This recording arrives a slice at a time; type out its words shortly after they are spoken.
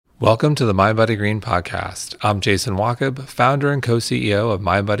Welcome to the My Buddy Green podcast. I'm Jason Wachob, founder and co-CEO of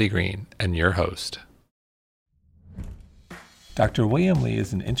My Buddy Green, and your host. Dr. William Li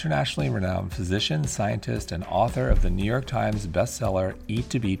is an internationally renowned physician, scientist, and author of the New York Times bestseller, Eat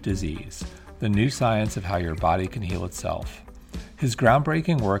to Beat Disease, the new science of how your body can heal itself. His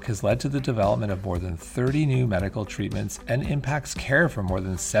groundbreaking work has led to the development of more than 30 new medical treatments and impacts care for more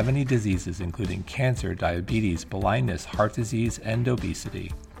than 70 diseases, including cancer, diabetes, blindness, heart disease, and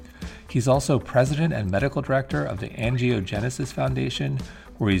obesity. He's also president and medical director of the Angiogenesis Foundation,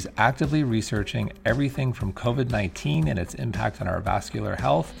 where he's actively researching everything from COVID-19 and its impact on our vascular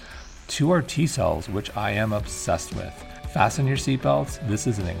health to our T cells, which I am obsessed with. Fasten your seatbelts. This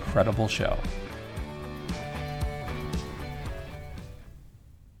is an incredible show.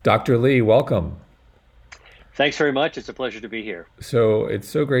 Dr. Li, welcome. Thanks very much. It's a pleasure to be here. So it's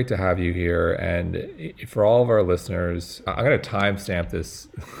so great to have you here. And for all of our listeners, I'm going to timestamp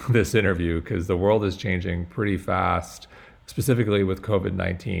this interview because the world is changing pretty fast, specifically with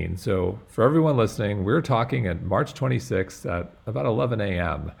COVID-19. So for everyone listening, we're talking at March 26th at about 11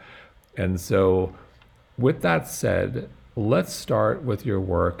 a.m. And so with that said, let's start with your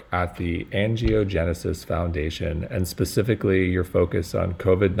work at the Angiogenesis Foundation and specifically your focus on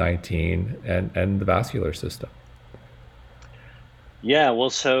COVID-19 and the vascular system. Yeah, well,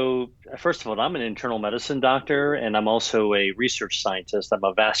 so first of all, I'm an internal medicine doctor and I'm also a research scientist. I'm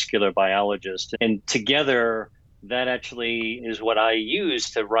a vascular biologist. And together, that actually is what I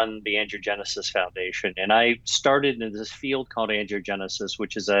use to run the Angiogenesis Foundation. And I started in this field called angiogenesis,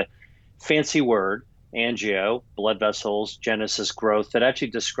 which is a fancy word. Angio, blood vessels, genesis, growth, that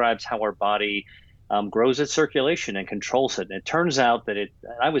actually describes how our body grows its circulation and controls it. And it turns out that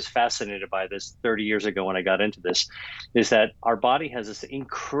I was fascinated by this 30 years ago when I got into this, is that our body has this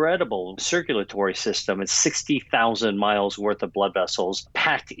incredible circulatory system. It's 60,000 miles worth of blood vessels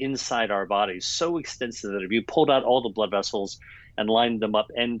packed inside our bodies, so extensive that if you pulled out all the blood vessels and lined them up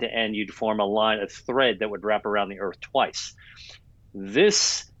end to end, you'd form a thread that would wrap around the earth twice.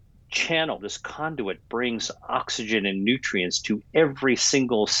 This channel, this conduit, brings oxygen and nutrients to every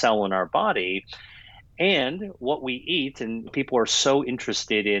single cell in our body. And what we eat, and people are so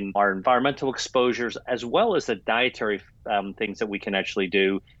interested in our environmental exposures as well as the dietary things that we can actually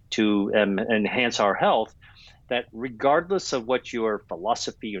do to enhance our health, that regardless of what your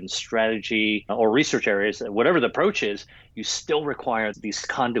philosophy and strategy or research areas, whatever the approach is, you still require these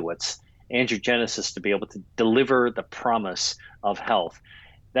conduits, angiogenesis, to be able to deliver the promise of health.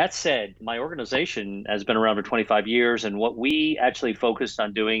 That said, my organization has been around for 25 years, and what we actually focused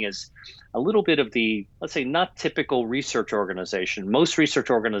on doing is a little bit of the, let's say, not typical research organization. Most research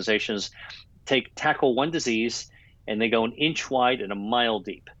organizations tackle one disease, and they go an inch wide and a mile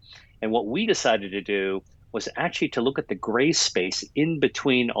deep. And what we decided to do was actually to look at the gray space in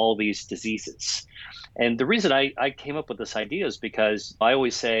between all these diseases. And the reason I came up with this idea is because I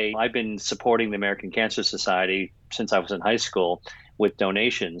always say I've been supporting the American Cancer Society since I was in high school with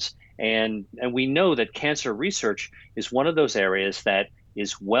donations. And we know that cancer research is one of those areas that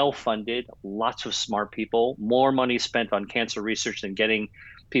is well funded, lots of smart people, more money spent on cancer research than getting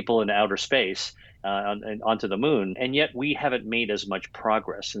people into outer space and onto the moon. And yet we haven't made as much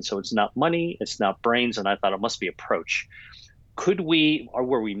progress. And so it's not money, it's not brains. And I thought it must be approach.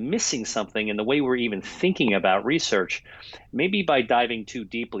 Were we missing something in the way we're even thinking about research? Maybe by diving too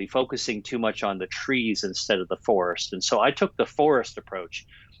deeply, focusing too much on the trees instead of the forest. And so I took the forest approach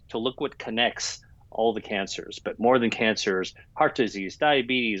to look what connects all the cancers, but more than cancers, heart disease,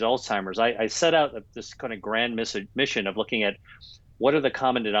 diabetes, Alzheimer's. I set out this kind of grand mission of looking at what are the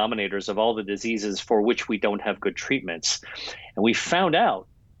common denominators of all the diseases for which we don't have good treatments. And we found out,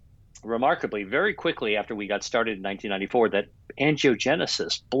 remarkably, very quickly after we got started in 1994, that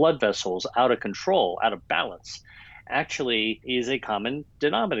angiogenesis, blood vessels out of control, out of balance, actually is a common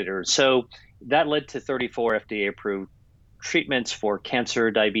denominator. So that led to 34 FDA-approved treatments for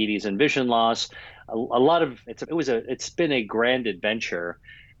cancer, diabetes, and vision loss. It's been a grand adventure,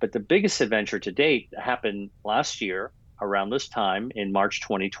 but the biggest adventure to date happened last year around this time in March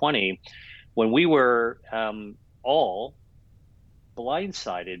 2020, when we were all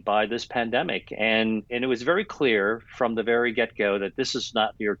blindsided by this pandemic. And it was very clear from the very get-go that this is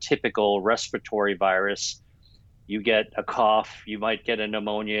not your typical respiratory virus. You get a cough, you might get a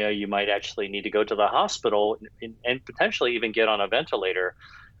pneumonia, you might actually need to go to the hospital and potentially even get on a ventilator.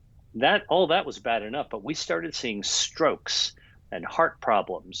 All that was bad enough, but we started seeing strokes and heart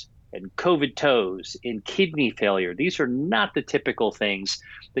problems and COVID toes and kidney failure. These are not the typical things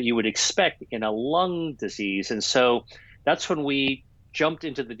that you would expect in a lung disease. And so that's when we jumped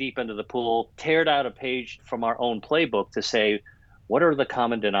into the deep end of the pool, teared out a page from our own playbook to say, What are the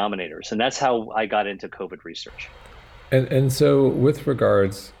common denominators? And that's how I got into COVID research. And so with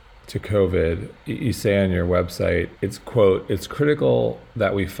regards to COVID, you say on your website, it's quote, it's critical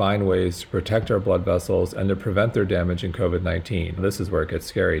that we find ways to protect our blood vessels and to prevent their damage in COVID-19. This is where it gets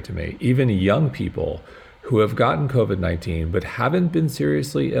scary to me. Even young people who have gotten COVID-19 but haven't been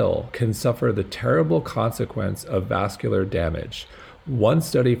seriously ill can suffer the terrible consequence of vascular damage. One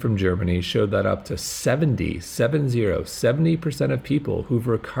study from Germany showed that up to 70% of people who've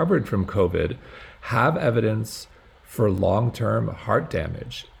recovered from COVID have evidence for long-term heart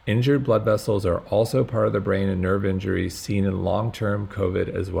damage. Injured blood vessels are also part of the brain and nerve injuries seen in long-term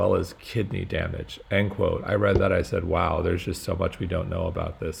COVID as well as kidney damage. End quote. I read that. I said, wow, there's just so much we don't know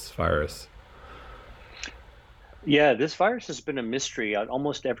about this virus. Yeah, this virus has been a mystery at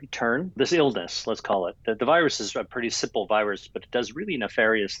almost every turn. This illness, let's call it. The virus is a pretty simple virus, but it does really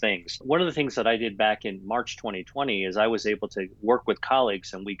nefarious things. One of the things that I did back in March 2020 is I was able to work with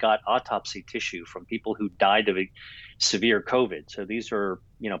colleagues and we got autopsy tissue from people who died of severe COVID. So these are,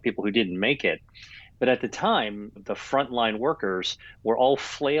 people who didn't make it. But at the time, the frontline workers were all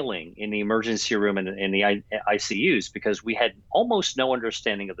flailing in the emergency room and in the ICUs because we had almost no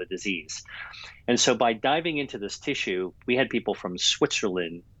understanding of the disease. And so by diving into this tissue, we had people from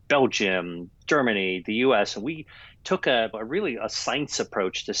Switzerland, Belgium, Germany, the US, and we took a science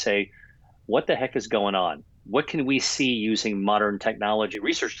approach to say, what the heck is going on? What can we see using modern technology,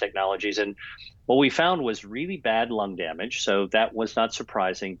 research technologies? And what we found was really bad lung damage. So that was not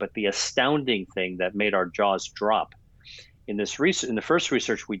surprising. But the astounding thing that made our jaws drop in this in the first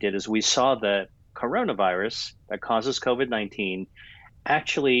research we did is we saw the coronavirus that causes COVID-19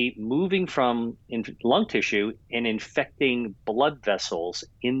 actually moving from lung tissue and infecting blood vessels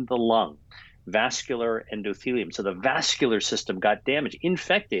in the lung, vascular endothelium. So the vascular system got damaged,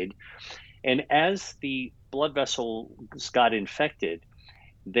 infected. And as the blood vessels got infected,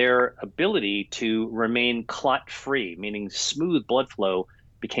 their ability to remain clot-free, meaning smooth blood flow,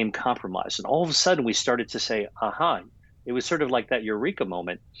 became compromised. And all of a sudden, we started to say, aha, it was sort of like that eureka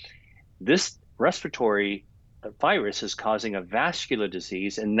moment. This respiratory virus is causing a vascular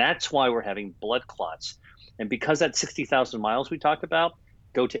disease, and that's why we're having blood clots. And because that 60,000 miles we talked about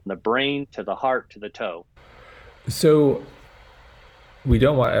go to the brain, to the heart, to the toe. So we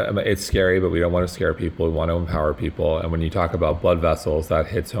don't want, it's scary, but we don't want to scare people. We want to empower people. And when you talk about blood vessels, that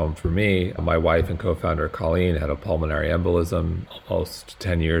hits home for me. My wife and co-founder Colleen had a pulmonary embolism almost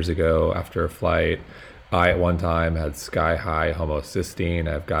 10 years ago after a flight. I, at one time, had sky high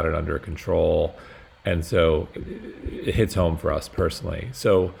homocysteine. I've got it under control. And so it hits home for us personally.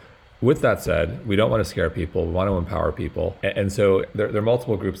 So with that said, we don't want to scare people. We want to empower people. And so there are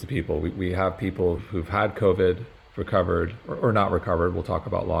multiple groups of people. We have people who've had COVID, recovered or not recovered. We'll talk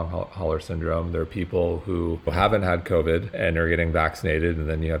about long hauler syndrome. There are people who haven't had COVID and are getting vaccinated. And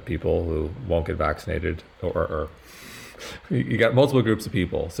then you have people who won't get vaccinated or you got multiple groups of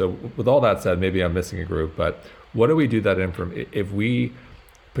people. So with all that said, maybe I'm missing a group, but what do we do that in from if we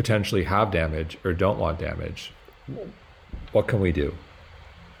potentially have damage or don't want damage? What can we do?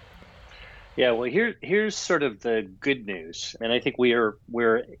 Yeah, well, here's sort of the good news, and I think we're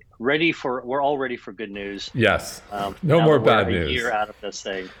all ready for good news. Yes, no more bad news. A year out of this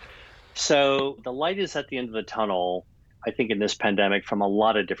thing, so the light is at the end of the tunnel. I think in this pandemic from a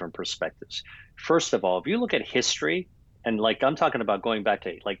lot of different perspectives. First of all, if you look at history, and like I'm talking about going back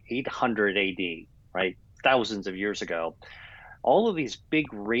to like 800 AD, right, thousands of years ago, all of these big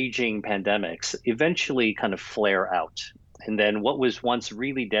raging pandemics eventually kind of flare out. And then what was once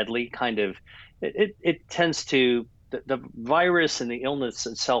really deadly it tends to, the virus and the illness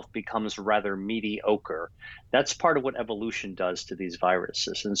itself becomes rather mediocre. That's part of what evolution does to these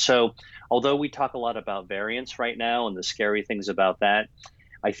viruses. And so, although we talk a lot about variants right now and the scary things about that,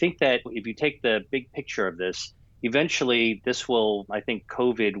 I think that if you take the big picture of this, eventually I think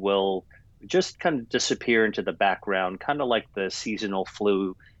COVID will just kind of disappear into the background, kind of like the seasonal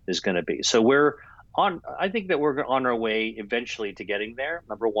flu is going to be. So I think that we're on our way eventually to getting there,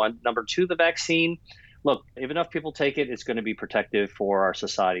 number one. Number two, the vaccine. Look, if enough people take it, it's going to be protective for our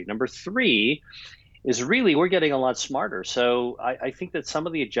society. Number three is really we're getting a lot smarter. So I think that some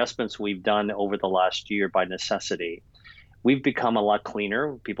of the adjustments we've done over the last year by necessity, we've become a lot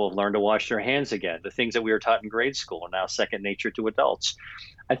cleaner. People have learned to wash their hands again. The things that we were taught in grade school are now second nature to adults.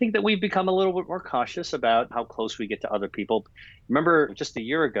 I think that we've become a little bit more cautious about how close we get to other people. Remember just a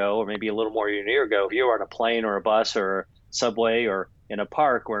year ago, or maybe a little more than a year ago, if you were on a plane or a bus or a subway or in a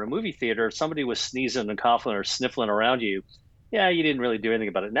park or in a movie theater, if somebody was sneezing and coughing or sniffling around you, yeah, you didn't really do anything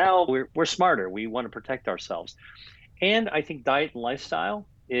about it. Now we're smarter. We want to protect ourselves. And I think diet and lifestyle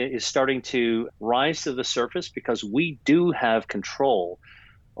is starting to rise to the surface because we do have control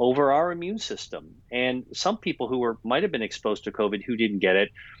over our immune system. And some people who might have been exposed to COVID who didn't get it,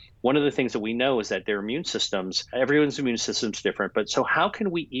 one of the things that we know is that their immune systems, everyone's immune system is different. But so how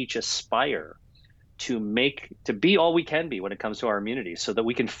can we each aspire to be all we can be when it comes to our immunity so that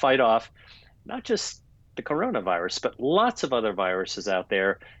we can fight off not just the coronavirus, but lots of other viruses out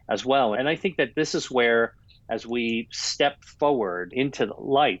there as well. And I think that this is where, as we step forward into the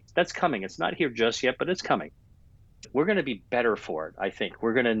light, that's coming. It's not here just yet, but it's coming. We're going to be better for it, I think.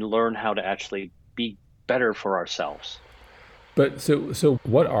 We're going to learn how to actually be better for ourselves. But so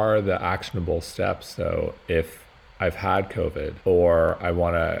what are the actionable steps, though, if I've had COVID or I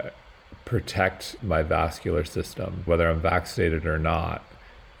want to protect my vascular system, whether I'm vaccinated or not,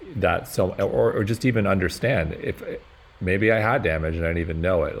 or just even understand if maybe I had damage and I didn't even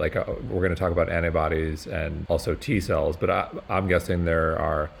know it. Like we're going to talk about antibodies and also T cells, but I'm guessing there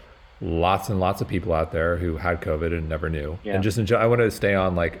are lots and lots of people out there who had COVID and never knew. Yeah. And just I want to stay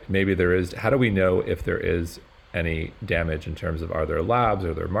on like maybe there is. How do we know if there is any damage in terms of are there labs,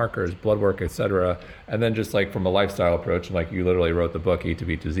 are there markers, blood work, etc. And then just like from a lifestyle approach, and like you literally wrote the book Eat to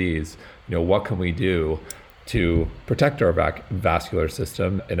Beat Disease, what can we do to protect our vascular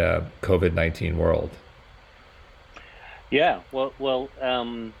system in a COVID-19 world? Yeah,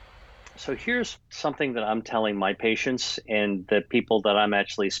 so here's something that I'm telling my patients and the people that I'm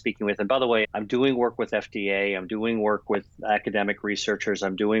actually speaking with. And by the way, I'm doing work with FDA, I'm doing work with academic researchers,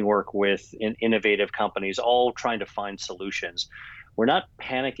 I'm doing work with innovative companies, all trying to find solutions. We're not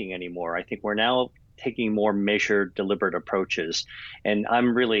panicking anymore. I think we're now taking more measured, deliberate approaches. And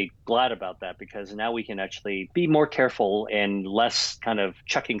I'm really glad about that because now we can actually be more careful and less kind of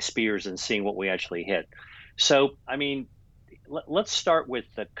chucking spears and seeing what we actually hit. So, I mean, let's start with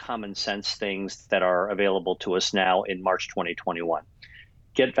the common sense things that are available to us now in March 2021.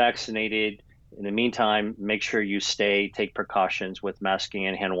 Get vaccinated. In the meantime, make sure you take precautions with masking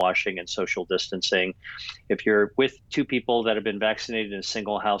and hand washing and social distancing. If you're with two people that have been vaccinated in a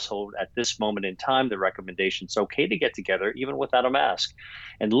single household at this moment in time, the recommendation is okay to get together even without a mask,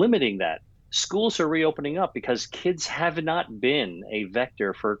 and limiting that. Schools are reopening up because kids have not been a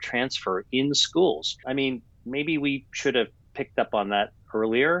vector for transfer in schools. I mean, maybe we should have picked up on that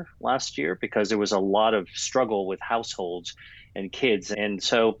earlier last year because there was a lot of struggle with households and kids. And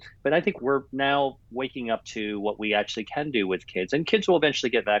so, but I think we're now waking up to what we actually can do with kids, and kids will eventually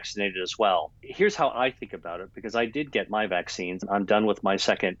get vaccinated as well. Here's how I think about it, because I did get my vaccines. I'm done with my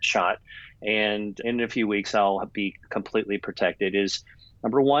second shot, and in a few weeks, I'll be completely protected. Is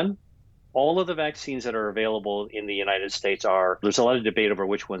number one, all of the vaccines that are available in the United States there's a lot of debate over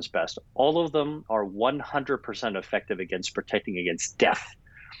which one's best. All of them are 100% effective against protecting against death.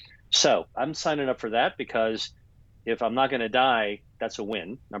 So I'm signing up for that because if I'm not going to die, that's a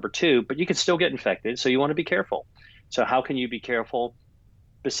win. Number two, but you can still get infected, so you want to be careful. So how can you be careful?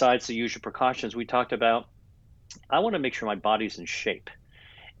 Besides the usual precautions we talked about, I want to make sure my body's in shape.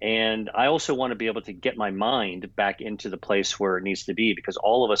 And I also want to be able to get my mind back into the place where it needs to be because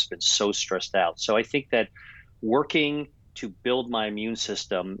all of us have been so stressed out. So I think that working to build my immune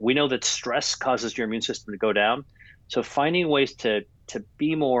system, we know that stress causes your immune system to go down. So finding ways to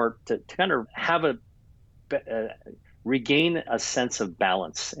be more, to kind of have regain a sense of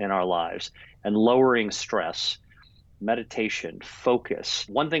balance in our lives and lowering stress, meditation, focus.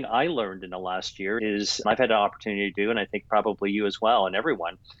 One thing I learned in the last year is I've had an opportunity to do, and I think probably you as well and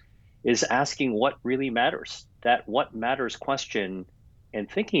everyone, is asking what really matters. That what matters question and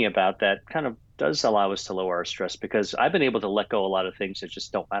thinking about that kind of does allow us to lower our stress because I've been able to let go a lot of things that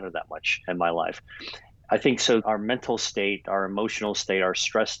just don't matter that much in my life. I think so. Our mental state, our emotional state, our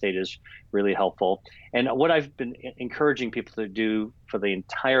stress state is really helpful. And what I've been encouraging people to do for the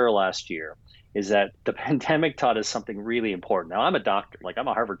entire last year is that the pandemic taught us something really important. Now, I'm a doctor, like I'm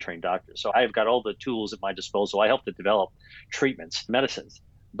a Harvard trained doctor, so I've got all the tools at my disposal. I help to develop treatments, medicines.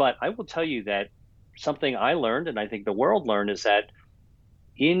 But I will tell you that something I learned, and I think the world learned, is that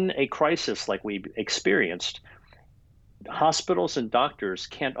in a crisis like we experienced, hospitals and doctors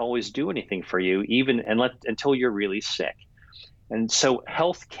can't always do anything for you, until you're really sick. And so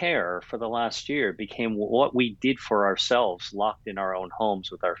healthcare for the last year became what we did for ourselves, locked in our own homes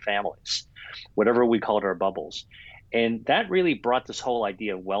with our families, whatever we called our bubbles. And that really brought this whole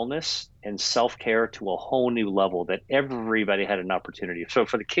idea of wellness and self-care to a whole new level that everybody had an opportunity. So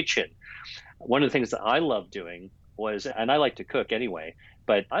for the kitchen, one of the things that I loved doing was, and I like to cook anyway,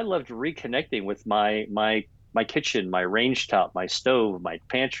 but I loved reconnecting with my kitchen, my range top, my stove, my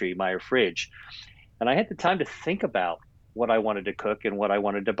pantry, my fridge. And I had the time to think about what I wanted to cook and what I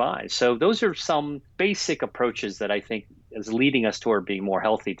wanted to buy. So those are some basic approaches that I think is leading us toward being more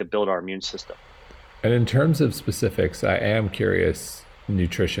healthy to build our immune system. And in terms of specifics, I am curious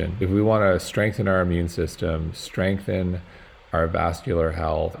nutrition. If we want to strengthen our immune system, strengthen our vascular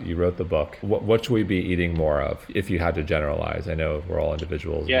health, you wrote the book. What should we be eating more of if you had to generalize? I know we're all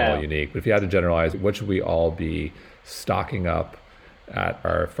individuals and we're all unique, but if you had to generalize, what should we all be stocking up at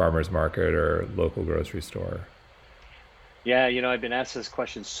our farmer's market or local grocery store? Yeah, I've been asked this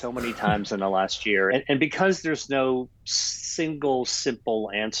question so many times in the last year. And because there's no single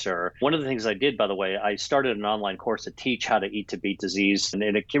simple answer, one of the things I did, by the way, I started an online course to teach how to eat to beat disease. And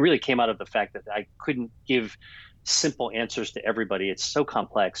it really came out of the fact that I couldn't give simple answers to everybody. It's so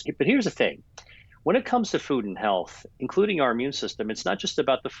complex. But here's the thing. When it comes to food and health, including our immune system, it's not just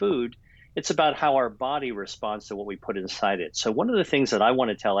about the food. It's about how our body responds to what we put inside it. So one of the things that I want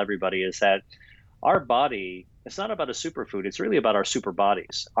to tell everybody is that our body, it's not about a superfood. It's really about our super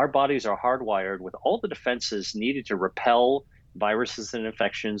bodies. Our bodies are hardwired with all the defenses needed to repel viruses and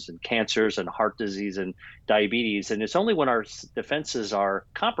infections and cancers and heart disease and diabetes. And it's only when our defenses are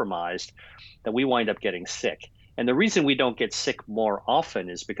compromised that we wind up getting sick. And the reason we don't get sick more often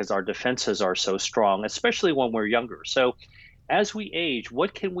is because our defenses are so strong, especially when we're younger. So as we age,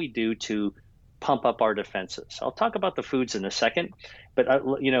 what can we do to pump up our defenses? I'll talk about the foods in a second, but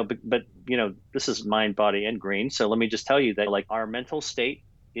this is mind, body, and green. So let me just tell you that like our mental state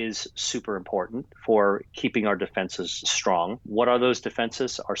is super important for keeping our defenses strong. What are those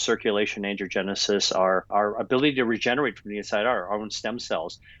defenses? Our circulation, angiogenesis, our ability to regenerate from the inside out, our own stem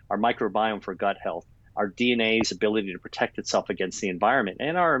cells, our microbiome for gut health, our DNA's ability to protect itself against the environment,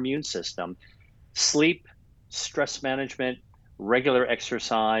 and our immune system, sleep, stress management, regular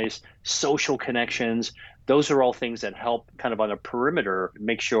exercise, social connections. Those are all things that help kind of on a perimeter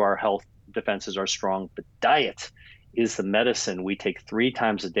make sure our health defenses are strong. But diet is the medicine we take 3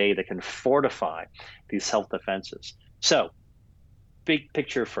 times a day that can fortify these health defenses. So, big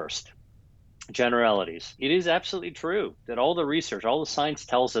picture first, generalities. It is absolutely true that all the research, all the science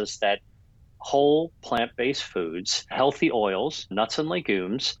tells us that whole plant-based foods, healthy oils, nuts and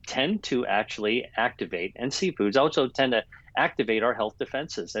legumes tend to actually activate, and seafoods also tend to activate our health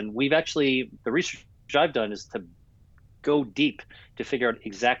defenses. And the research I've done is to go deep to figure out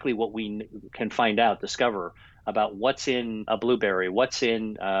exactly what we can discover about what's in a blueberry, what's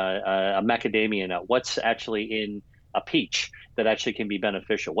in a macadamia nut, what's actually in a peach that actually can be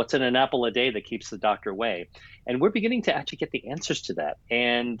beneficial, what's in an apple a day that keeps the doctor away. And we're beginning to actually get the answers to that.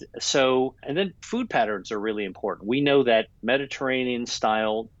 And then food patterns are really important. We know that Mediterranean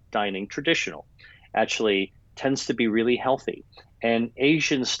style dining, traditional, actually tends to be really healthy. And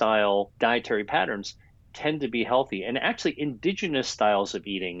Asian style dietary patterns tend to be healthy. And actually indigenous styles of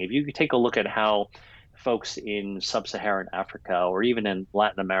eating, if you take a look at how folks in sub-Saharan Africa or even in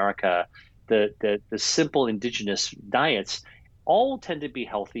Latin America, the simple indigenous diets all tend to be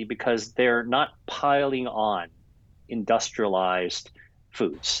healthy because they're not piling on industrialized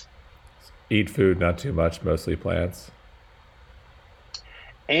foods. Eat food, not too much, mostly plants.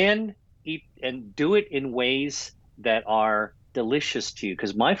 And do it in ways that are delicious to you.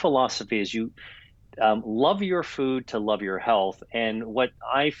 Because my philosophy is you love your food to love your health. And what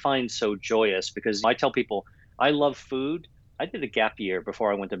I find so joyous, because I tell people I love food. I did a gap year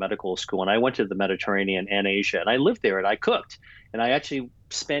before I went to medical school, and I went to the Mediterranean and Asia, and I lived there and I cooked. And I actually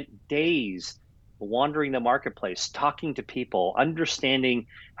spent days wandering the marketplace, talking to people, understanding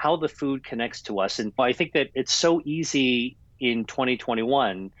how the food connects to us. And I think that it's so easy in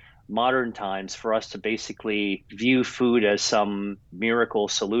 2021, modern times, for us to basically view food as some miracle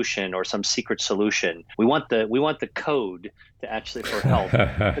solution or some secret solution. We want the code to actually for health.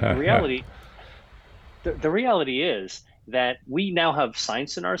 But the reality is that we now have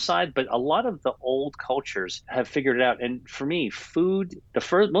science on our side, but a lot of the old cultures have figured it out. And for me, food,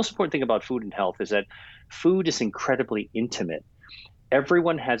 most important thing about food and health is that food is incredibly intimate.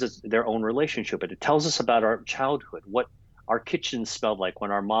 Everyone has their own relationship, and it tells us about our childhood, what our kitchen smelled like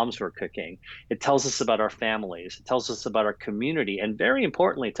when our moms were cooking. It tells us about our families. It tells us about our community. And very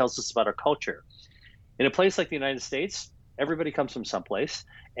importantly, it tells us about our culture. In a place like the United States, everybody comes from someplace,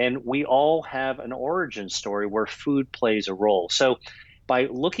 and we all have an origin story where food plays a role. So by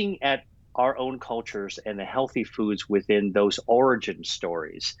looking at our own cultures and the healthy foods within those origin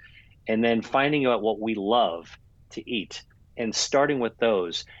stories, and then finding out what we love to eat and starting with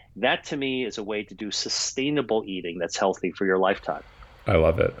those, that to me is a way to do sustainable eating that's healthy for your lifetime. I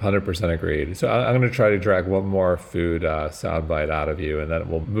love it. 100% agreed. So I'm going to try to drag one more food soundbite out of you, and then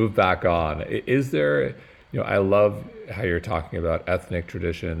we'll move back on. Is there, I love how you're talking about ethnic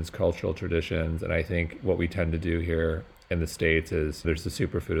traditions, cultural traditions, and I think what we tend to do here in the States is there's the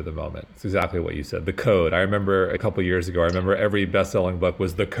superfood of the moment. It's exactly what you said. The code. I remember a couple years ago, I remember every best-selling book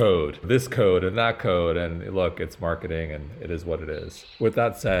was the code, this code and that code. And look, it's marketing and it is what it is. With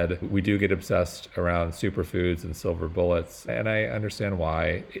that said, we do get obsessed around superfoods and silver bullets. And I understand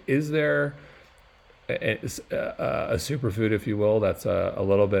why. Is there a superfood, if you will, that's a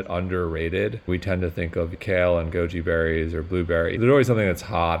little bit underrated? We tend to think of kale and goji berries or blueberry. There's always something that's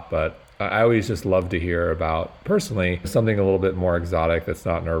hot, but I always just love to hear about, personally, something a little bit more exotic that's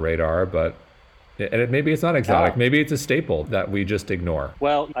not on our radar, but maybe it's not exotic. Maybe it's a staple that we just ignore.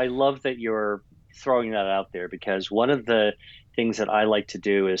 Well, I love that you're throwing that out there, because one of the things that I like to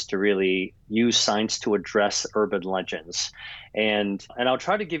do is to really use science to address urban legends. And I'll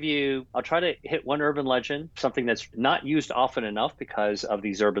try to hit one urban legend, something that's not used often enough because of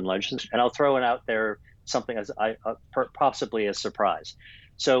these urban legends, and I'll throw it out there, something as possibly a surprise.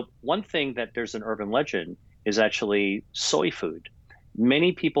 So one thing that there's an urban legend is actually soy food.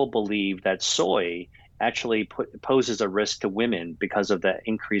 Many people believe that soy actually poses a risk to women because of the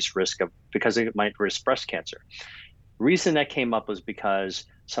increased risk because it might risk breast cancer. Reason that came up was because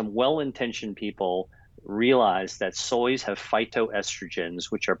some well-intentioned people realized that soys have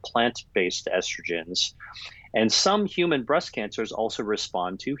phytoestrogens, which are plant-based estrogens, and some human breast cancers also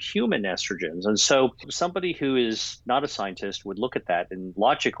respond to human estrogens. And so somebody who is not a scientist would look at that and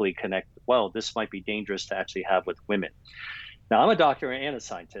logically connect, well, this might be dangerous to actually have with women. Now, I'm a doctor and a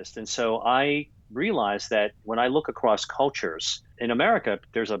scientist, and so I realized that when I look across cultures, in America,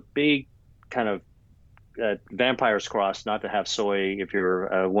 there's a big kind of vampire's cross not to have soy if you're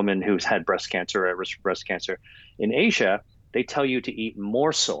a woman who's had breast cancer or at risk for breast cancer. In Asia, they tell you to eat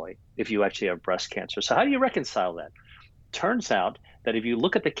more soy if you actually have breast cancer. So how do you reconcile that? Turns out that if you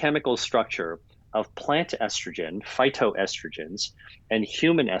look at the chemical structure of plant estrogen, phytoestrogens, and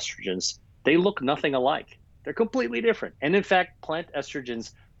human estrogens, they look nothing alike. They're completely different. And in fact, plant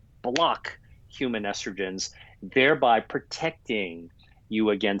estrogens block human estrogens, thereby protecting you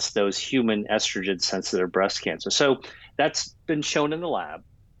against those human estrogen sensitive breast cancer. So that's been shown in the lab.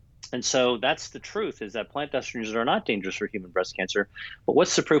 And so that's the truth, is that plant estrogens are not dangerous for human breast cancer. But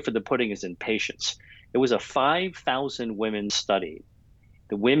what's the proof of the pudding is in patients. It was a 5,000 women study.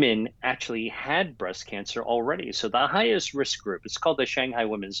 The women actually had breast cancer already. So the highest risk group, it's called the Shanghai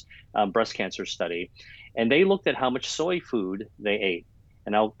Women's Breast Cancer Study. And they looked at how much soy food they ate.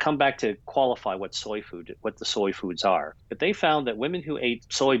 And I'll come back to qualify what the soy foods are. But they found that women who ate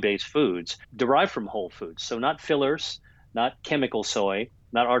soy-based foods derived from whole foods, so not fillers, not chemical soy,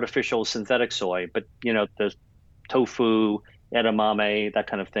 not artificial synthetic soy, but the tofu, edamame, that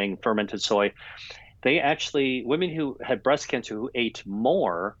kind of thing, fermented soy. Women who had breast cancer who ate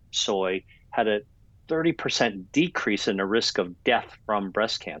more soy had a 30% decrease in the risk of death from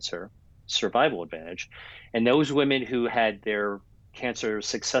breast cancer, survival advantage. And those women who had their cancer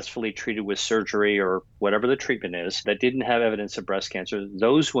successfully treated with surgery or whatever the treatment is that didn't have evidence of breast cancer,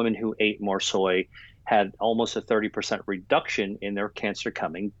 those women who ate more soy had almost a 30% reduction in their cancer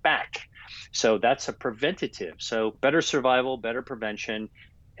coming back. So that's a preventative. So better survival, better prevention.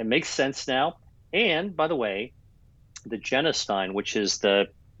 It makes sense now. And by the way, the genistein, which is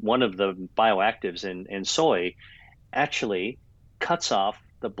one of the bioactives in soy, actually cuts off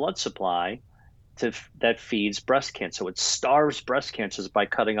the blood supply that feeds breast cancer. So it starves breast cancers by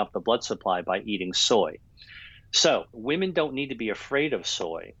cutting off the blood supply by eating soy. So women don't need to be afraid of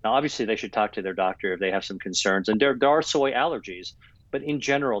soy. Now, obviously, they should talk to their doctor if they have some concerns. And there are soy allergies. But in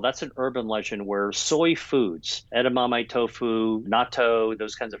general, that's an urban legend where soy foods, edamame, tofu, natto,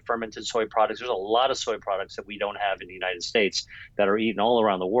 those kinds of fermented soy products, there's a lot of soy products that we don't have in the United States that are eaten all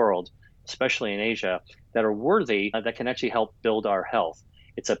around the world, especially in Asia, that are worthy, that can actually help build our health.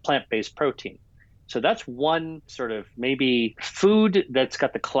 It's a plant-based protein. So that's one sort of maybe food that's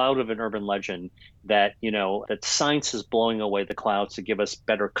got the cloud of an urban legend that science is blowing away the clouds to give us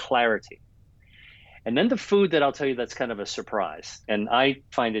better clarity. And then the food that I'll tell you that's kind of a surprise, and I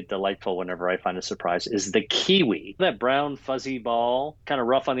find it delightful whenever I find a surprise, is the kiwi. That brown fuzzy ball, kind of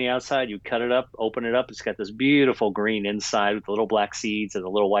rough on the outside, you cut it up, open it up, it's got this beautiful green inside with the little black seeds and the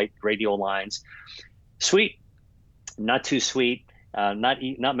little white radial lines. Sweet, not too sweet. Not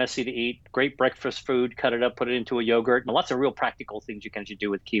messy to eat. Great breakfast food. Cut it up, put it into a yogurt. And lots of real practical things you can actually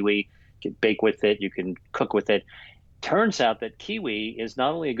do with kiwi. You can bake with it. You can cook with it. Turns out that kiwi is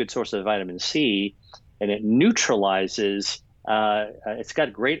not only a good source of vitamin C, and it neutralizes. It's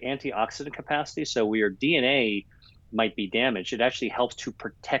got great antioxidant capacity. So where your DNA might be damaged, it actually helps to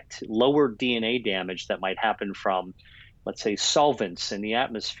protect lower DNA damage that might happen from, let's say, solvents in the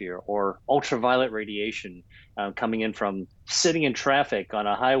atmosphere or ultraviolet radiation coming in from sitting in traffic on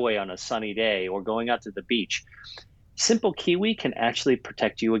a highway on a sunny day or going out to the beach. simple kiwi can actually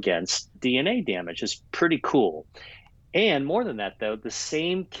protect you against DNA damage. It's pretty cool. And more than that, though, the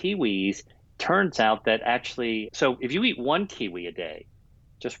same kiwis turns out that actually, so if you eat one kiwi a day,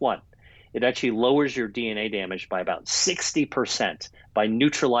 just one, it actually lowers your DNA damage by about 60% by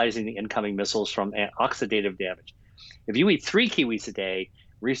neutralizing the incoming missiles from oxidative damage. If you eat three kiwis a day,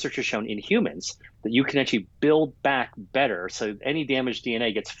 research has shown in humans that you can actually build back better. So any damaged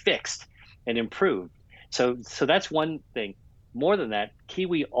DNA gets fixed and improved. So that's one thing. More than that,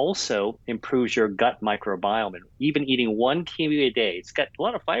 kiwi also improves your gut microbiome. And even eating one kiwi a day, it's got a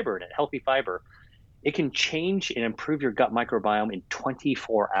lot of fiber in it, healthy fiber. It can change and improve your gut microbiome in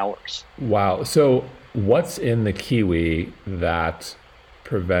 24 hours. Wow. So what's in the kiwi that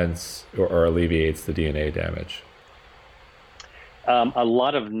prevents or alleviates the DNA damage? A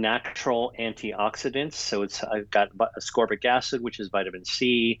lot of natural antioxidants. So I've got ascorbic acid, which is vitamin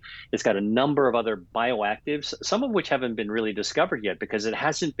C. It's got a number of other bioactives, some of which haven't been really discovered yet because it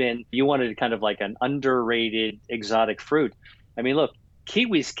hasn't been, you wanted kind of like an underrated exotic fruit. I mean, look,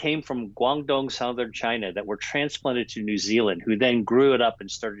 kiwis came from Guangdong, southern China, that were transplanted to New Zealand, who then grew it up and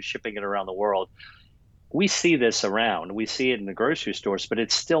started shipping it around the world. We see this around. We see it in the grocery stores, but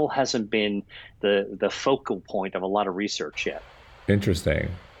it still hasn't been the focal point of a lot of research yet. Interesting.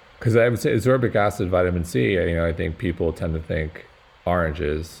 Because I would say ascorbic acid, vitamin C, I think people tend to think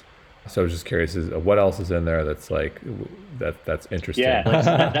oranges. So I was just curious, what else is in there that's like, that's interesting?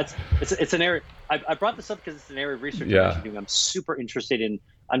 Yeah, it's an area. I brought this up because it's an area of research I'm actually doing. I'm super interested in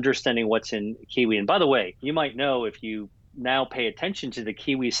understanding what's in kiwi. And by the way, you might know if you now pay attention to the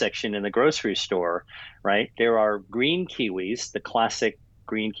kiwi section in the grocery store, right? There are green kiwis, the classic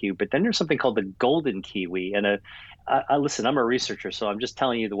green kiwi, but then there's something called the golden kiwi. And listen, I'm a researcher, so I'm just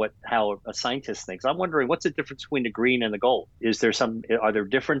telling you how a scientist thinks. I'm wondering what's the difference between the green and the gold? Are there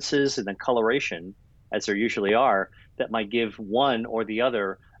differences in the coloration, as there usually are, that might give one or the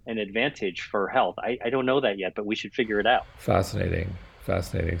other an advantage for health? I don't know that yet, but we should figure it out. Fascinating.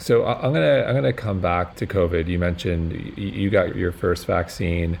 So I'm gonna come back to COVID. You mentioned you got your first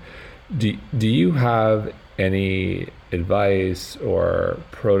vaccine. Do you have any advice or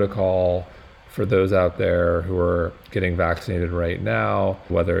protocol for those out there who are getting vaccinated right now,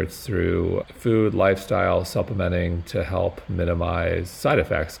 whether it's through food, lifestyle, supplementing to help minimize side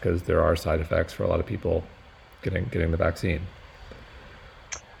effects? Because there are side effects for a lot of people getting the vaccine.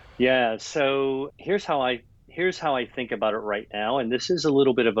 Yeah, so here's how I think about it right now, and this is a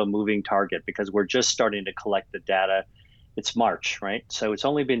little bit of a moving target because we're just starting to collect the data. It's March, right? So it's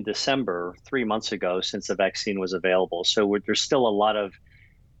only been December, 3 months ago, since the vaccine was available. So there's still a lot of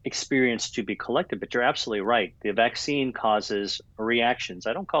experience to be collected, but you're absolutely right. The vaccine causes reactions.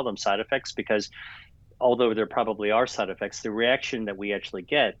 I don't call them side effects because although there probably are side effects, the reaction that we actually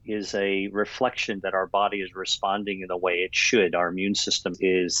get is a reflection that our body is responding in the way it should. Our immune system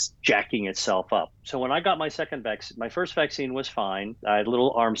is jacking itself up. So when I got my second vaccine, my first vaccine was fine. I had a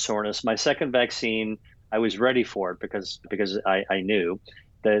little arm soreness. My second vaccine, I was ready for it because I knew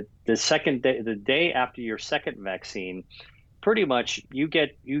that the day after your second vaccine, pretty much you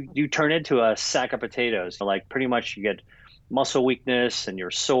turn into a sack of potatoes. Like pretty much you get muscle weakness and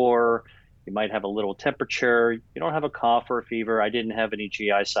you're sore. You might have a little temperature. You don't have a cough or a fever. I didn't have any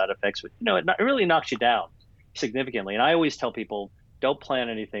GI side effects, but it really knocks you down significantly. And I always tell people, don't plan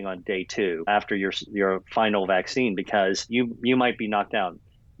anything on day 2 after your final vaccine because you might be knocked down.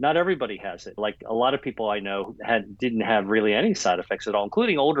 Not everybody has it. Like a lot of people I know didn't have really any side effects at all,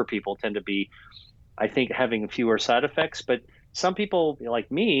 including older people tend to be, I think, having fewer side effects. But some people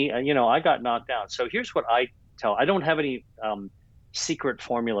like me, I got knocked down. So here's what I tell. I don't have any secret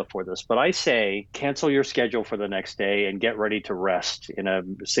formula for this, but I say cancel your schedule for the next day and get ready to rest in a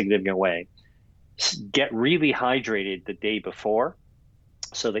significant way. Get really hydrated the day before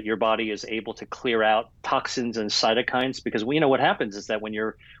so that your body is able to clear out toxins and cytokines, because what happens is that when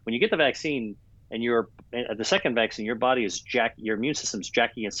you get the vaccine and you're the second vaccine, your immune system's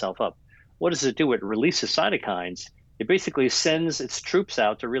jacking itself up. What does it do? It releases cytokines. It basically sends its troops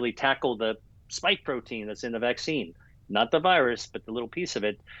out to really tackle the spike protein that's in the vaccine, not the virus, but the little piece of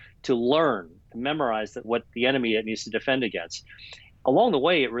it, to memorize what the enemy it needs to defend against. Along the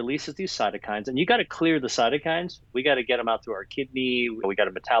way, it releases these cytokines, and you got to clear the cytokines. We got to get them out through our kidney. We got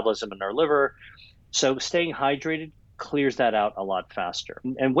a metabolism in our liver. So staying hydrated clears that out a lot faster.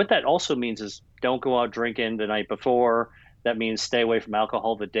 And what that also means is don't go out drinking the night before. That means stay away from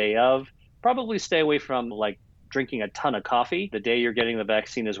alcohol the day of. Probably stay away from drinking a ton of coffee the day you're getting the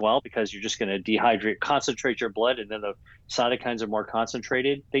vaccine as well, because you're just going to concentrate your blood, and then the cytokines are more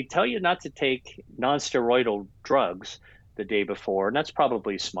concentrated. They tell you not to take non-steroidal drugs the day before, and that's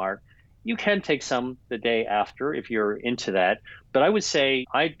probably smart. You can take some the day after if you're into that. But I would say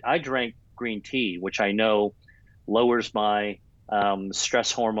I drank green tea, which I know lowers my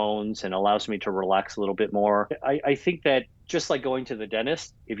stress hormones and allows me to relax a little bit more. I think that just like going to the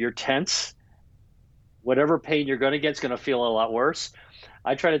dentist, if you're tense, whatever pain you're going to get is going to feel a lot worse.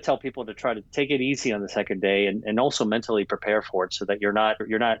 I try to tell people to try to take it easy on the second day and also mentally prepare for it so that you're not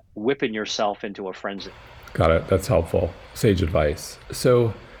whipping yourself into a frenzy. Got it. That's helpful. Sage advice.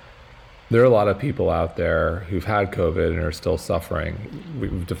 So there are a lot of people out there who've had COVID and are still suffering.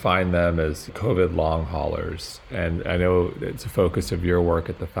 We've defined them as COVID long haulers. And I know it's a focus of your work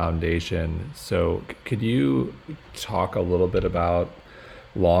at the foundation. So could you talk a little bit about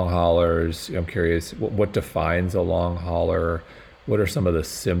long haulers? I'm curious, what defines a long hauler? What are some of the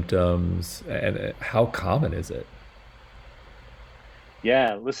symptoms and how common is it?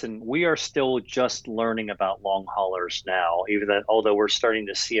 Yeah, listen, we are still just learning about long haulers now, even that although we're starting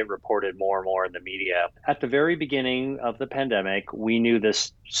to see it reported more and more in the media. At the very beginning of the pandemic, we knew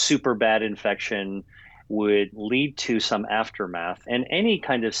this super bad infection would lead to some aftermath, and any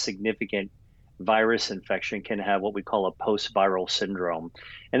kind of significant virus infection can have what we call a post-viral syndrome.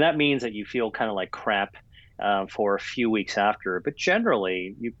 And that means that you feel kind of like crap for a few weeks after, but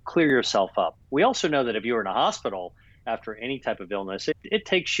generally you clear yourself up. We also know that if you're in a hospital, after any type of illness, it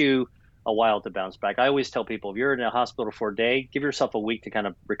takes you a while to bounce back. I always tell people if you're in a hospital for a day, give yourself a week to kind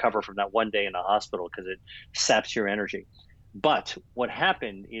of recover from that one day in the hospital because it saps your energy. But what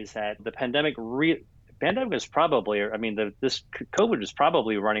happened is that the pandemic is probably, I mean, this COVID was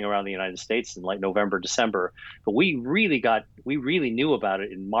probably running around the United States in like November, December, but we really knew about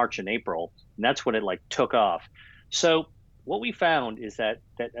it in March and April, and that's when it like took off. So what we found is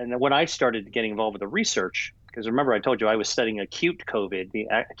and when I started getting involved with the research, because remember I told you I was studying acute COVID, the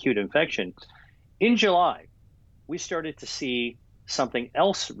acute infection, in July, we started to see something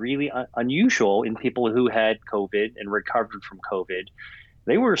else really unusual in people who had COVID and recovered from COVID.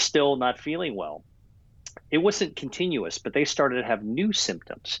 They were still not feeling well. It wasn't continuous, but they started to have new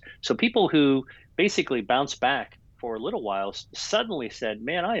symptoms. So people who basically bounced back for a little while suddenly said,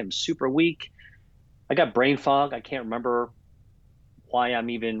 man, I am super weak. I got brain fog. I can't remember why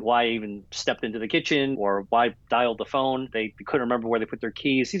I even stepped into the kitchen or why I dialed the phone. They couldn't remember where they put their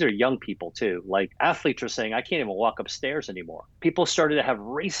keys. These are young people too. Like athletes are saying, I can't even walk upstairs anymore. People started to have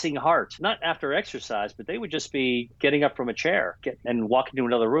racing hearts, not after exercise, but they would just be getting up from a chair and walking to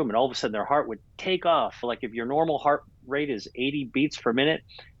another room. And all of a sudden their heart would take off. Like if your normal heart rate is 80 beats per minute,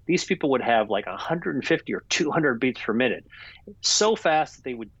 these people would have like 150 or 200 beats per minute, so fast that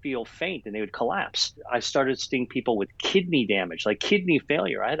they would feel faint and they would collapse. I started seeing people with kidney damage, like kidney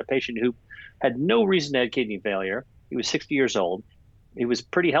failure. I had a patient who had no reason to have kidney failure. He was 60 years old. He was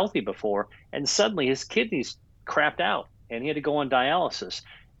pretty healthy before, and suddenly his kidneys crapped out and he had to go on dialysis.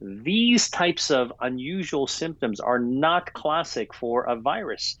 These types of unusual symptoms are not classic for a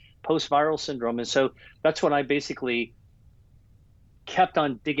virus, post-viral syndrome. And so that's when I basically kept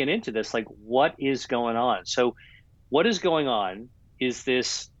on digging into this, like what is going on? So what is going on is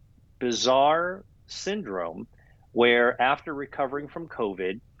this bizarre syndrome where after recovering from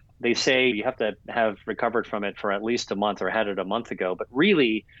COVID, they say you have to have recovered from it for at least a month or had it a month ago, but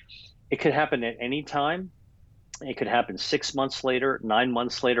really it could happen at any time. It could happen 6 months later, 9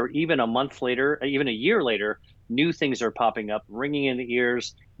 months later, even a month later, even a year later. New things are popping up, ringing in the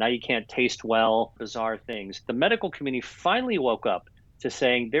ears. Now you can't taste well, bizarre things. The medical community finally woke up to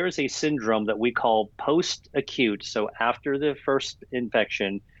saying there is a syndrome that we call post-acute. So after the first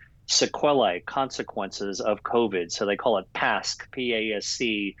infection, sequelae, consequences of COVID. So they call it PASC,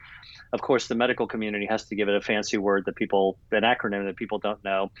 P-A-S-C. Of course, the medical community has to give it a fancy word an acronym that people don't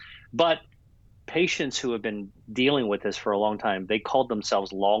know. But patients who have been dealing with this for a long time, they called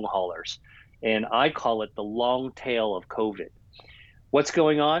themselves long haulers. And I call it the long tail of COVID. What's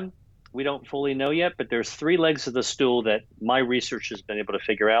going on? We don't fully know yet, but there's three legs of the stool that my research has been able to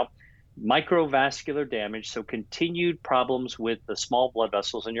figure out. Microvascular damage, so continued problems with the small blood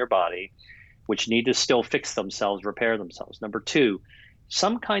vessels in your body, which need to still fix themselves, repair themselves. Number two,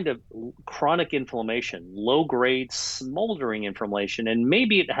 some kind of chronic inflammation, low-grade smoldering inflammation, and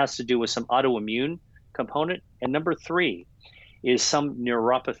maybe it has to do with some autoimmune component. And number three is some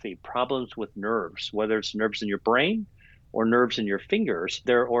neuropathy, problems with nerves, whether it's nerves in your brain or nerves in your fingers,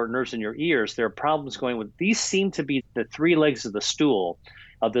 or nerves in your ears. There are problems going with these. Seem to be the three legs of the stool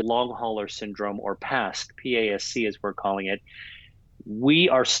of the long hauler syndrome, or PASC, P-A-S-C as we're calling it. We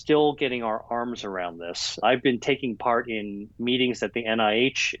are still getting our arms around this. I've been taking part in meetings at the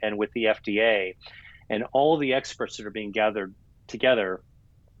NIH and with the FDA, and all the experts that are being gathered together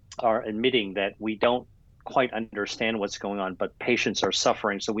are admitting that we don't quite understand what's going on, but patients are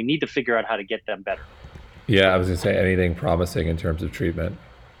suffering. So we need to figure out how to get them better. Yeah, I was going to say anything promising in terms of treatment.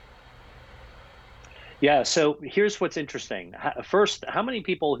 Yeah, so here's what's interesting. First, how many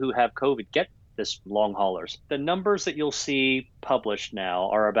people who have COVID get this long haulers? The numbers that you'll see published now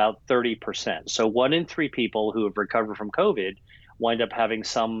are about 30%. So 1 in 3 people who have recovered from COVID wind up having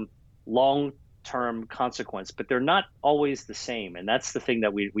some long-term consequence, but they're not always the same. And that's the thing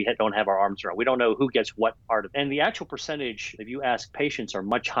that we don't have our arms around. We don't know who gets what part of it. And the actual percentage, if you ask patients, are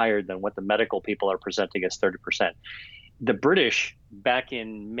much higher than what the medical people are presenting as 30%. The British, back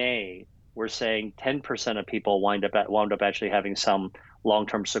in May, we're saying 10% of people wound up actually having some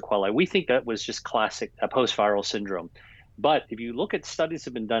long-term sequelae. We think that was just classic post-viral syndrome. But if you look at studies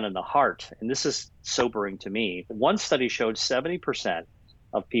that have been done in the heart, and this is sobering to me, one study showed 70%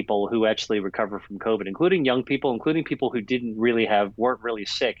 of people who actually recover from COVID, including young people, including people who weren't really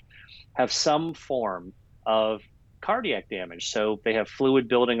sick, have some form of cardiac damage. So they have fluid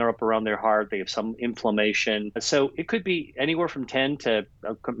building up around their heart. They have some inflammation. So it could be anywhere from 10 to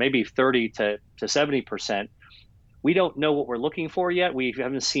maybe 30 to 70%. We don't know what we're looking for yet. We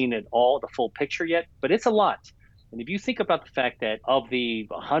haven't seen the full picture yet, but it's a lot. And if you think about the fact that of the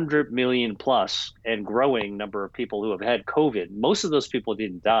 100 million plus and growing number of people who have had COVID, most of those people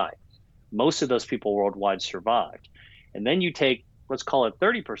didn't die. Most of those people worldwide survived. And then you take, let's call it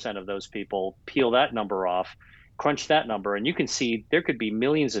 30% of those people, peel that number off, crunch that number, and you can see there could be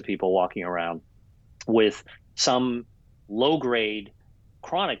millions of people walking around with some low-grade,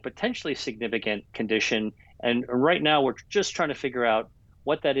 chronic, potentially significant condition. And right now, we're just trying to figure out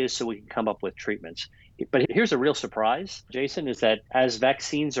what that is so we can come up with treatments. But here's a real surprise, Jason, is that as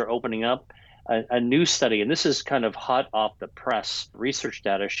vaccines are opening up, a new study, and this is kind of hot off the press, research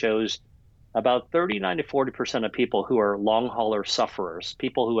data shows about 39 to 40% of people who are long hauler sufferers,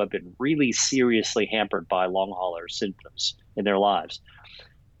 people who have been really seriously hampered by long hauler symptoms in their lives,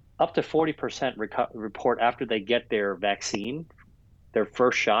 up to 40% report after they get their vaccine, their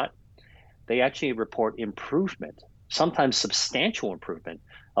first shot, they actually report improvement, sometimes substantial improvement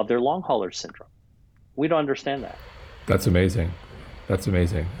of their long hauler syndrome. We don't understand that. That's amazing. That's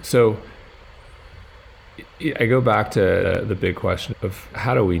amazing. So I go back to the big question of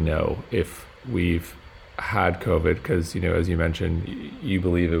how do we know if we've had COVID? Because, as you mentioned, you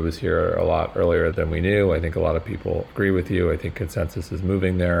believe it was here a lot earlier than we knew. I think a lot of people agree with you. I think consensus is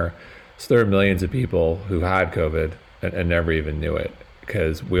moving there. So there are millions of people who had COVID and never even knew it,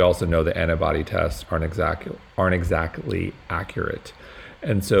 because we also know the antibody tests aren't exactly accurate.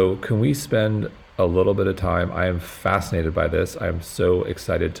 And so can we spend a little bit of time? I am fascinated by this. I'm so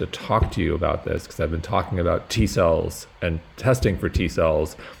excited to talk to you about this because I've been talking about T cells and testing for T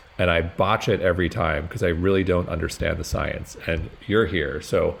cells, and I botch it every time because I really don't understand the science. And you're here.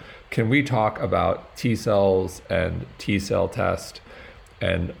 So can we talk about T cells and T cell test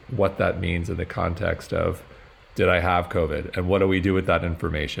and what that means in the context of, did I have COVID, and what do we do with that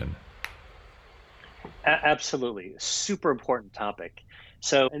information? Absolutely. Super important topic.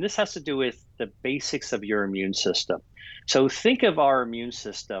 So, and this has to do with the basics of your immune system. So think of our immune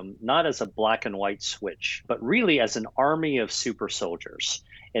system not as a black and white switch, but really as an army of super soldiers.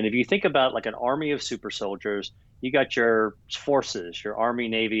 And if you think about like an army of super soldiers, you got your forces, your Army,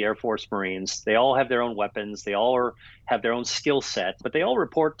 Navy, Air Force, Marines. They all have their own weapons. They all have their own skill set, but they all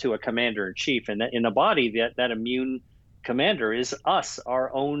report to a commander in chief. And in the body, that immune commander is us,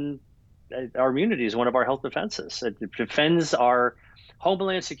 our immunity is one of our health defenses. It defends our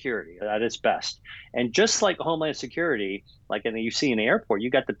Homeland Security at its best. And just like Homeland Security, like you see in the airport, you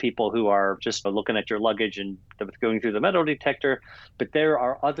got the people who are just looking at your luggage and going through the metal detector, but there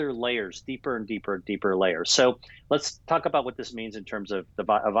are other layers, deeper and deeper layers. So let's talk about what this means in terms of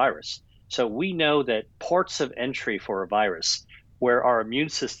a virus. So we know that ports of entry for a virus where our immune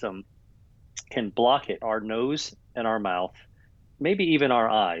system can block it, our nose and our mouth, maybe even our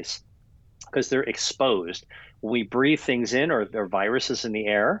eyes, because they're exposed. When we breathe things in, or there are viruses in the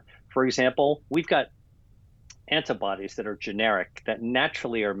air, for example, we've got antibodies that are generic that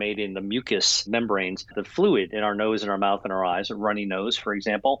naturally are made in the mucous membranes, the fluid in our nose and our mouth and our eyes, a runny nose, for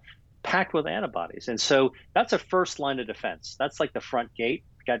example, packed with antibodies. And so that's a first line of defense. That's like the front gate.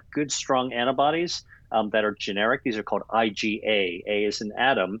 We've got good, strong antibodies that are generic. These are called IgA. A is an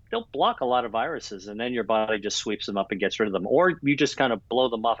atom. They'll block a lot of viruses, and then your body just sweeps them up and gets rid of them. Or you just kind of blow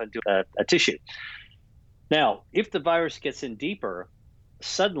them off into a tissue. Now, if the virus gets in deeper,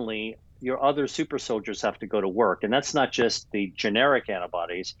 suddenly your other super soldiers have to go to work. And that's not just the generic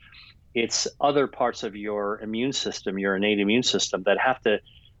antibodies. It's other parts of your immune system, your innate immune system, that have to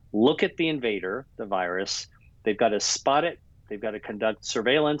look at the invader, the virus. They've got to spot it. They've got to conduct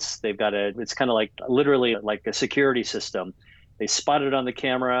surveillance. It's kind of like literally like a security system. They spot it on the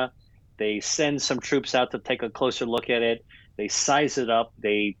camera. They send some troops out to take a closer look at it. They size it up.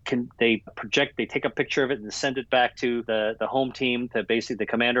 They project, they take a picture of it and send it back to the home team, to basically the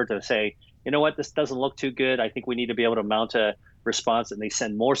commander, to say, you know what, this doesn't look too good. I think we need to be able to mount a response. And they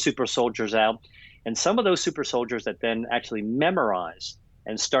send more super soldiers out. And some of those super soldiers that then actually memorize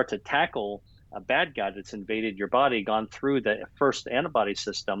and start to tackle a bad guy that's invaded your body, gone through the first antibody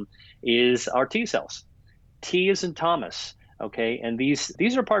system, is our T cells. T is in Thomas. Okay, and these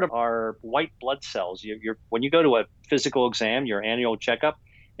are part of our white blood cells. When you go to a physical exam, your annual checkup,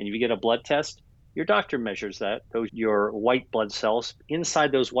 and you get a blood test, your doctor measures that. Your white blood cells.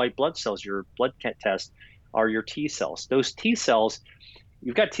 Inside those white blood cells, your blood test, are your T cells. Those T cells,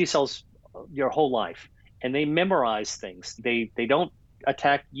 you've got T cells your whole life, and they memorize things. They don't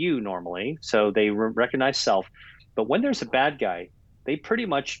attack you normally, so they recognize self. But when there's a bad guy, they pretty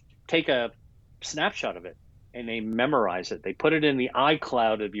much take a snapshot of it and they memorize it. They put it in the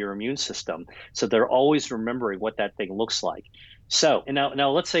iCloud of your immune system, so they're always remembering what that thing looks like. So, and now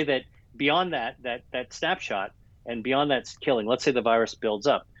let's say that beyond that snapshot and beyond that killing, let's say the virus builds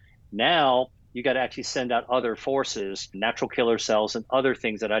up. Now you got to actually send out other forces, natural killer cells and other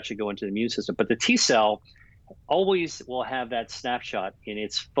things that actually go into the immune system. But the T cell always will have that snapshot in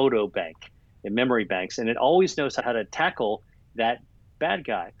its photo bank, in memory banks, and it always knows how to tackle that bad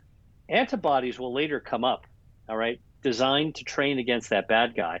guy. Antibodies will later come up, all right, designed to train against that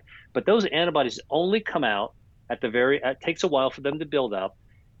bad guy. But those antibodies only come out it takes a while for them to build up.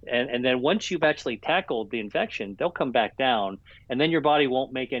 And then once you've actually tackled the infection, they'll come back down, and then your body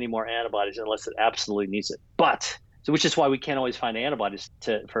won't make any more antibodies unless it absolutely needs it. Which is why we can't always find antibodies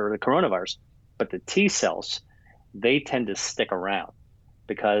for the coronavirus. But the T cells, they tend to stick around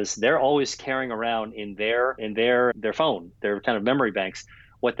because they're always carrying around in their phone, their kind of memory banks,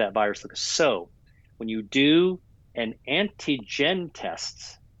 what that virus looks. So when you do an antigen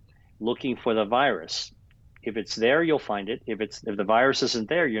test looking for the virus, if it's there, you'll find it. If the virus isn't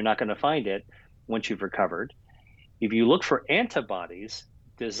there, you're not going to find it once you've recovered. If you look for antibodies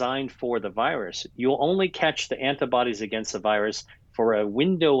designed for the virus, you'll only catch the antibodies against the virus for a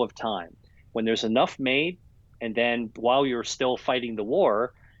window of time, when there's enough made, and then while you're still fighting the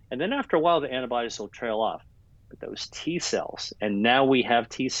war, and then after a while, the antibodies will trail off. But those T cells, and now we have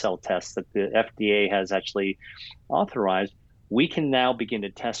T cell tests that the FDA has actually authorized, we can now begin to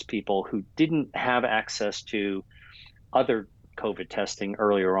test people who didn't have access to other COVID testing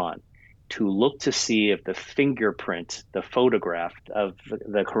earlier on, to look to see if the fingerprint, the photograph of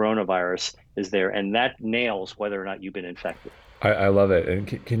the coronavirus is there, and that nails whether or not you've been infected. I love it.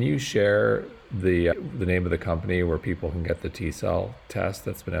 And can you share the name of the company where people can get the T cell test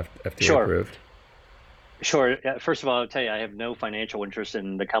that's been FDA approved? Sure. First of all, I'll tell you, I have no financial interest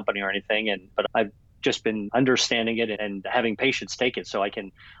in the company or anything, but I've just been understanding it and having patients take it so I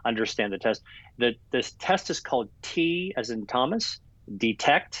can understand the test. This test is called T as in Thomas,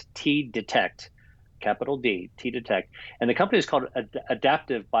 Detect, capital D, T-Detect. And the company is called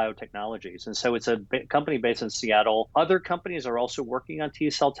Adaptive Biotechnologies. And so it's a company based in Seattle. Other companies are also working on T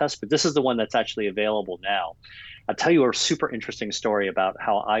cell tests, but this is the one that's actually available now. I'll tell you a super interesting story about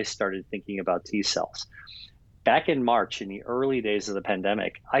how I started thinking about T cells. Back in March, in the early days of the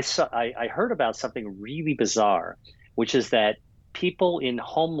pandemic, I heard about something really bizarre, which is that people in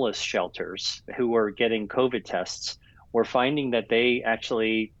homeless shelters who were getting COVID tests were finding that they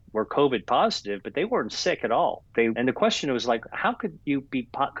actually were COVID positive, but they weren't sick at all. And the question was like, how could you be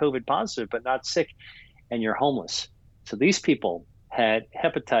COVID positive but not sick and you're homeless? So these people had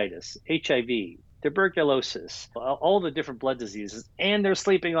hepatitis, HIV, tuberculosis, all the different blood diseases, and they're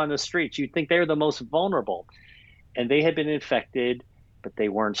sleeping on the streets. You'd think they're the most vulnerable. And they had been infected, but they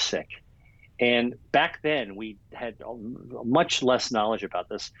weren't sick. And back then, we had much less knowledge about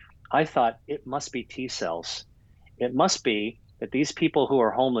this. I thought it must be T cells. It must be that these people who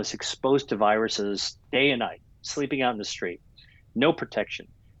are homeless, exposed to viruses day and night, sleeping out in the street, no protection,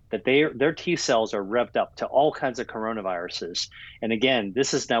 that their T cells are revved up to all kinds of coronaviruses. And again,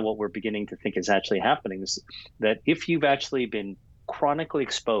 this is now what we're beginning to think is actually happening, is that if you've actually been chronically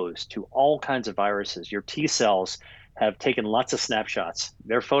exposed to all kinds of viruses, your T cells have taken lots of snapshots.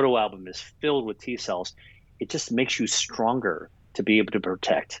 Their photo album is filled with T cells. It just makes you stronger to be able to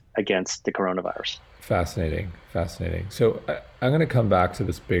protect against the coronavirus. Fascinating. So I'm going to come back to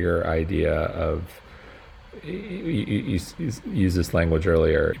this bigger idea of, you used this language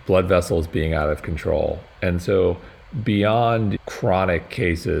earlier, blood vessels being out of control. And so Beyond chronic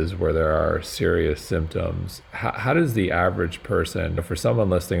cases where there are serious symptoms, how does the average person, for someone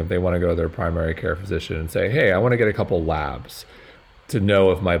listening, if they want to go to their primary care physician and say, hey, I want to get a couple labs to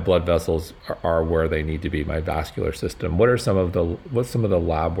know if my blood vessels are where they need to be, my vascular system, what's some of the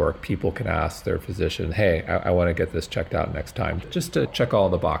lab work people can ask their physician, hey, I want to get this checked out next time, just to check all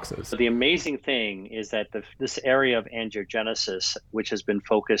the boxes? The amazing thing is that this area of angiogenesis, which has been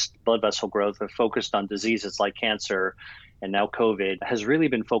focused, blood vessel growth, focused on diseases like cancer and now COVID, has really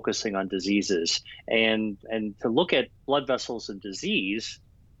been focusing on diseases. And to look at blood vessels and disease,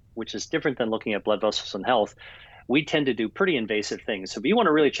 which is different than looking at blood vessels and health, we tend to do pretty invasive things. So if you want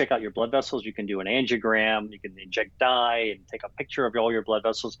to really check out your blood vessels, you can do an angiogram, you can inject dye and take a picture of all your blood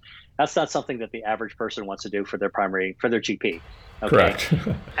vessels. That's not something that the average person wants to do for their GP. Okay. Correct.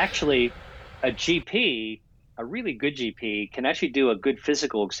 Actually, a GP, a really good GP, can actually do a good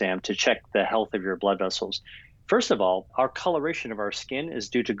physical exam to check the health of your blood vessels. First of all, our coloration of our skin is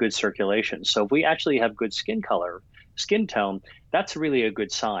due to good circulation. So if we actually have good skin color, skin tone, that's really a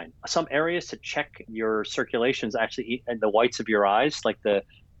good sign. Some areas to check your circulation is actually in the whites of your eyes, like the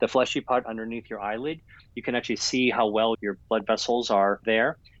fleshy part underneath your eyelid. You can actually see how well your blood vessels are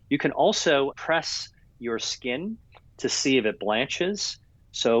there. You can also press your skin to see if it blanches.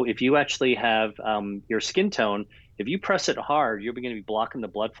 So if you actually have your skin tone, if you press it hard, you're going to be blocking the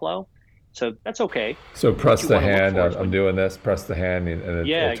blood flow. So that's okay. So press the hand. I'm doing this. Press the hand, and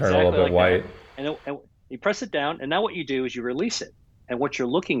it'll turn a little bit white. And you press it down, and now what you do is you release it. And what you're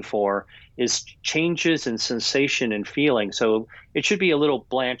looking for is changes in sensation and feeling. So it should be a little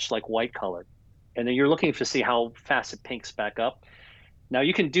blanched, like white colored. And then you're looking to see how fast it pinks back up. Now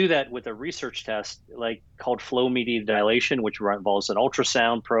you can do that with a research test like called flow mediated dilation, which involves an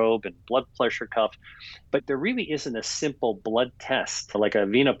ultrasound probe and blood pressure cuff. But there really isn't a simple blood test like a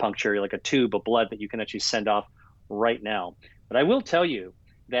venipuncture, like a tube of blood that you can actually send off right now. But I will tell you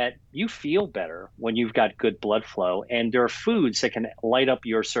that you feel better when you've got good blood flow, and there are foods that can light up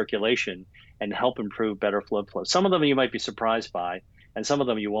your circulation and help improve better blood flow. Some of them you might be surprised by, and some of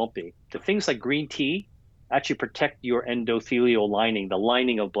them you won't be. The things like green tea actually protect your endothelial lining, the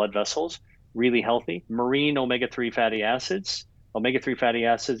lining of blood vessels, really healthy. Marine omega-3 fatty acids,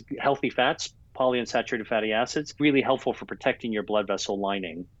 healthy fats, polyunsaturated fatty acids, really helpful for protecting your blood vessel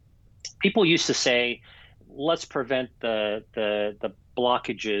lining. People used to say, let's prevent the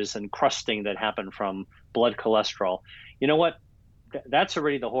blockages and crusting that happen from blood cholesterol. You know what? That's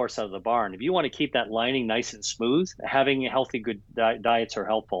already the horse out of the barn. If you want to keep that lining nice and smooth, having healthy, good diets are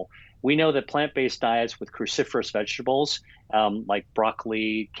helpful. We know that plant-based diets with cruciferous vegetables like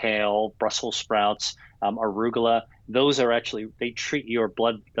broccoli, kale, Brussels sprouts, arugula, those are actually, they treat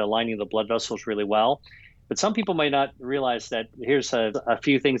the lining of the blood vessels really well. But some people might not realize that. Here's a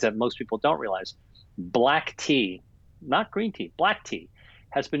few things that most people don't realize. Black tea, not green tea, black tea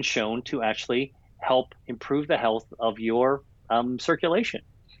has been shown to actually help improve the health of your circulation.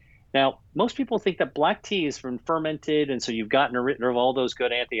 Now, most people think that black tea is been fermented, and so you've gotten rid of all those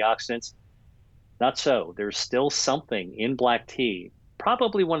good antioxidants. Not so. There's still something in black tea,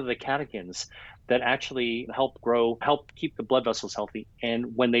 probably one of the catechins, that actually help keep the blood vessels healthy.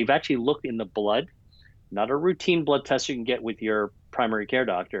 And when they've actually looked in the blood, not a routine blood test you can get with your primary care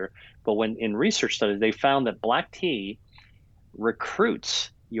doctor, but when in research studies, they found that black tea recruits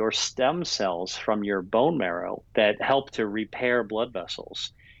your stem cells from your bone marrow that help to repair blood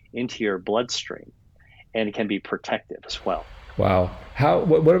vessels into your bloodstream, and it can be protective as well. Wow.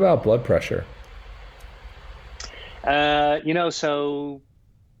 What about blood pressure? So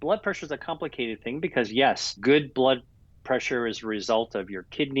blood pressure is a complicated thing because yes, good blood pressure is a result of your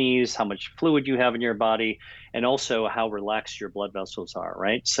kidneys, how much fluid you have in your body, and also how relaxed your blood vessels are,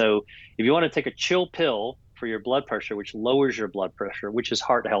 right? So if you want to take a chill pill for your blood pressure, which lowers your blood pressure, which is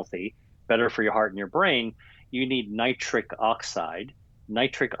heart healthy, better for your heart and your brain, you need nitric oxide.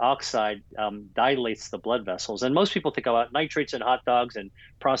 Nitric oxide dilates the blood vessels. And most people think about nitrates in hot dogs and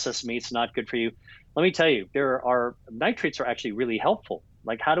processed meats, not good for you. Let me tell you, nitrates are actually really helpful.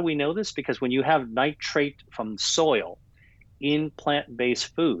 Like, how do we know this? Because when you have nitrate from soil in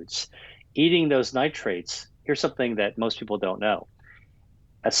plant-based foods, eating those nitrates, here's something that most people don't know.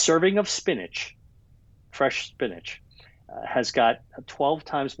 A serving of spinach, fresh spinach, has got 12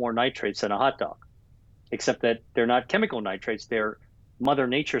 times more nitrates than a hot dog, except that they're not chemical nitrates, they're Mother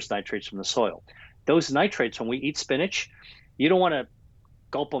Nature's nitrates from the soil. Those nitrates, when we eat spinach, you don't want to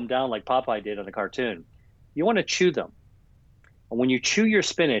gulp them down like Popeye did on the cartoon. You want to chew them. And when you chew your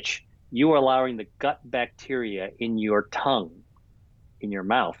spinach, you are allowing the gut bacteria in your tongue, in your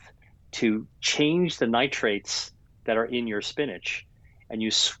mouth, to change the nitrates that are in your spinach. and you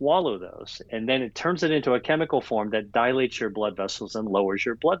swallow those, and then it turns it into a chemical form that dilates your blood vessels and lowers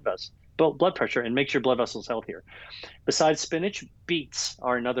your blood pressure and makes your blood vessels healthier. Besides spinach, beets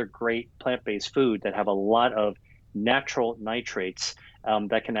are another great plant-based food that have a lot of natural nitrates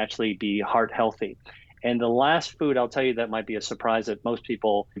that can actually be heart healthy. And the last food I'll tell you that might be a surprise that most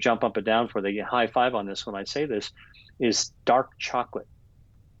people jump up and down for, they high five on this when I say this, is dark chocolate.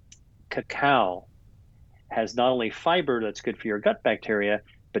 Cacao has not only fiber that's good for your gut bacteria,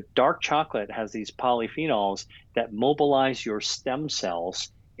 but dark chocolate has these polyphenols that mobilize your stem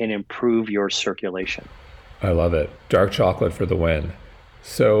cells and improve your circulation. I love it. Dark chocolate for the win.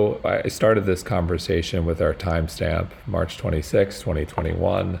 So I started this conversation with our timestamp, March 26,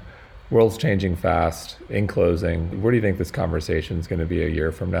 2021. World's changing fast. In closing, where do you think this conversation is going to be a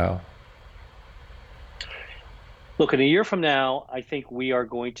year from now? Look, in a year from now, I think we are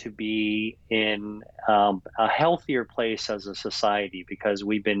going to be in a healthier place as a society, because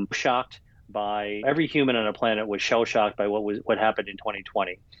we've been shocked by, every human on the planet was shell shocked by what happened in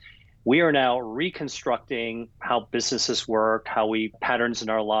 2020. We are now reconstructing how businesses work, patterns in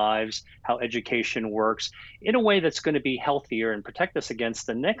our lives, how education works in a way that's going to be healthier and protect us against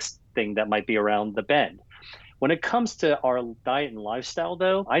the next thing that might be around the bend. When it comes to our diet and lifestyle,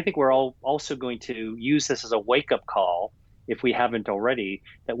 though, I think we're all also going to use this as a wake-up call, if we haven't already,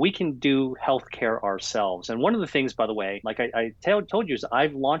 that we can do healthcare ourselves. And one of the things, by the way, like I told you, is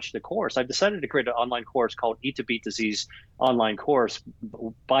I've launched a course. I've decided to create an online course called Eat to Beat Disease online course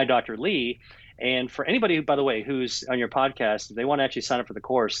by Dr. Lee. And for anybody, by the way, who's on your podcast, if they want to actually sign up for the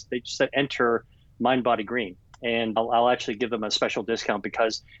course, they just enter Mind Body Green. And I'll actually give them a special discount,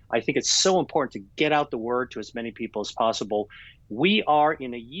 because I think it's so important to get out the word to as many people as possible. We are,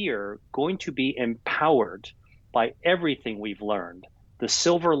 in a year, going to be empowered by everything we've learned, the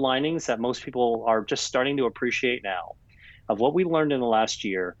silver linings that most people are just starting to appreciate now of what we learned in the last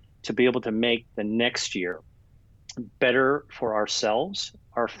year, to be able to make the next year better for ourselves,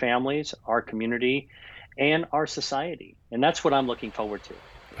 our families, our community, and our society. And that's what I'm looking forward to.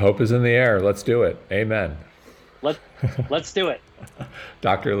 Hope is in the air. Let's do it. Amen. Let's do it.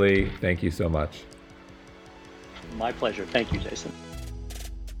 Dr. Lee, thank you so much. My pleasure. Thank you, Jason.